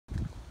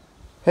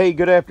Hey,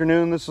 good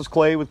afternoon. This is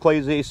Clay with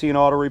Clay's AC and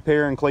Auto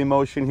Repair and Clay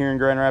Motion here in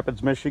Grand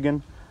Rapids,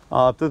 Michigan.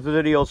 If this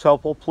video is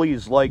helpful,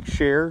 please like,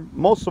 share.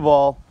 Most of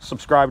all,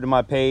 subscribe to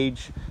my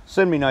page.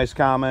 Send me nice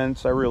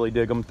comments. I really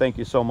dig them. Thank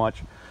you so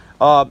much.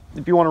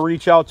 If you want to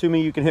reach out to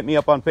me, you can hit me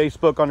up on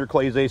Facebook under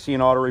Clay's AC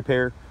and Auto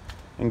Repair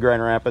in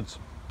Grand Rapids.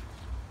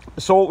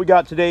 So what we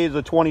got today is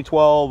a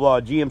 2012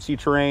 GMC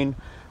Terrain.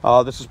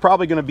 This is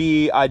probably going to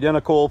be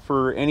identical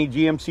for any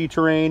GMC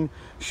Terrain,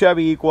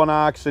 Chevy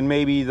Equinox, and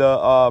maybe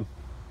the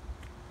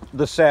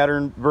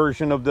Saturn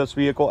version of this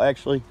vehicle.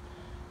 Actually,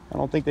 I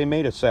don't think they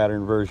made a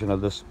Saturn version of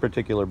this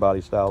particular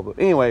body style, but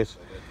anyways,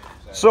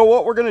 so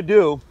what we're going to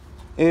do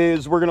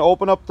is we're going to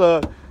open up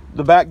the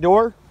back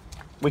door.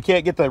 We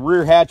can't get the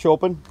rear hatch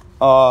open.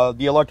 The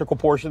electrical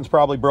portion's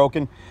probably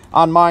broken.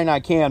 On mine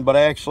I can, but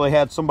I actually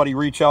had somebody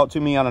reach out to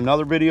me on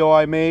another video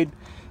I made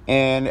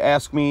and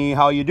ask me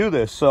how you do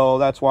this, so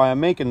that's why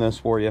I'm making this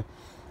for you.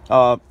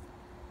 We're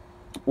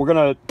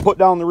going to put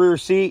down the rear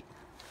seat,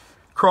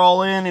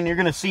 crawl in, and you're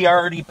going to see I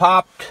already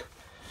popped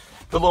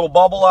the little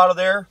bubble out of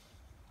there,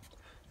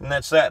 and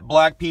that's that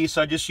black piece.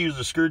 I just used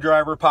a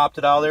screwdriver, popped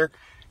it out of there,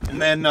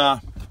 and then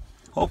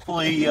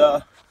hopefully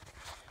you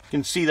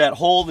can see that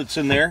hole that's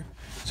in there.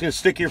 It's going to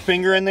stick your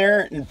finger in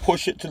there and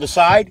push it to the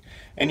side,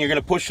 and you're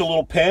going to push a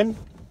little pin.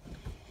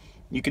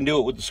 You can do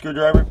it with the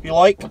screwdriver if you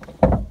like,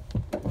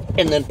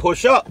 and then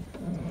push up.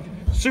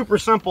 Super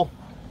simple.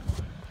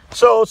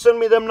 So send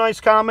me them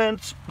nice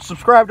comments,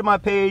 subscribe to my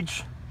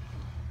page,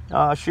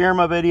 share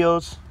my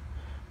videos.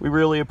 We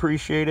really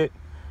appreciate it.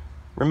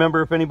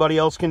 Remember, if anybody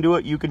else can do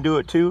it, you can do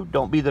it too.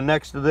 Don't be the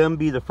next to them,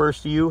 be the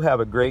first to you. Have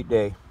a great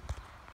day.